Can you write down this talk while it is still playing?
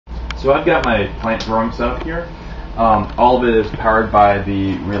So I've got my plant growing setup here. All of it is powered by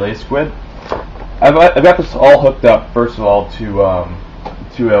the RelaySquid. I've got this all hooked up, first of all, to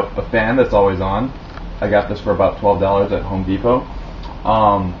a fan that's always on. I got this for about $12 at Home Depot.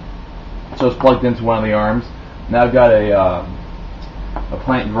 So it's plugged into one of the arms. Now I've got a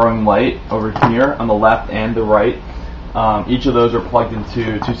plant growing light over here on the left and the right. Each of those are plugged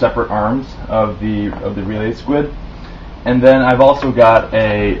into two separate arms of the RelaySquid. And then I've also got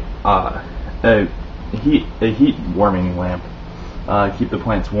a heat warming lamp to keep the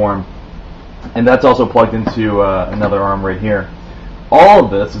plants warm, and that's also plugged into another arm right here. All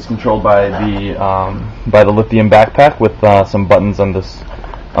of this is controlled by the lithium backpack with some buttons on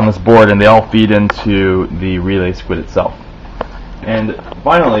this board, and they all feed into the RelaySquid itself. And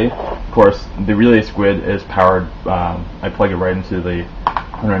finally, of course, the RelaySquid is powered. I plug it right into the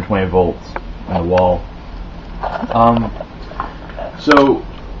 120 volts on the wall. So,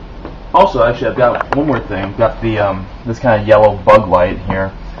 also, actually, I've got one more thing. I've got the this kind of yellow bug light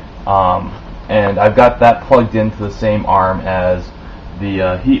here, and I've got that plugged into the same arm as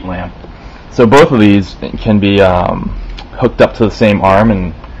the heat lamp. So both of these can be hooked up to the same arm,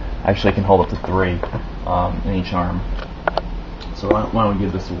 and actually can hold up to 3 in each arm. So why don't we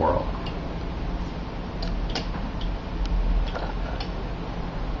give this a whirl?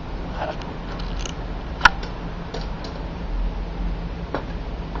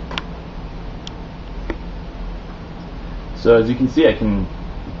 So as you can see, I can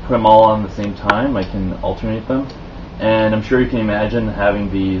put them all on at the same time. I can alternate them, and I'm sure you can imagine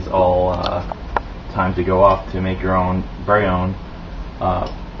having these all timed to go off to make your own very own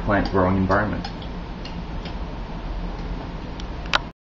plant growing environment.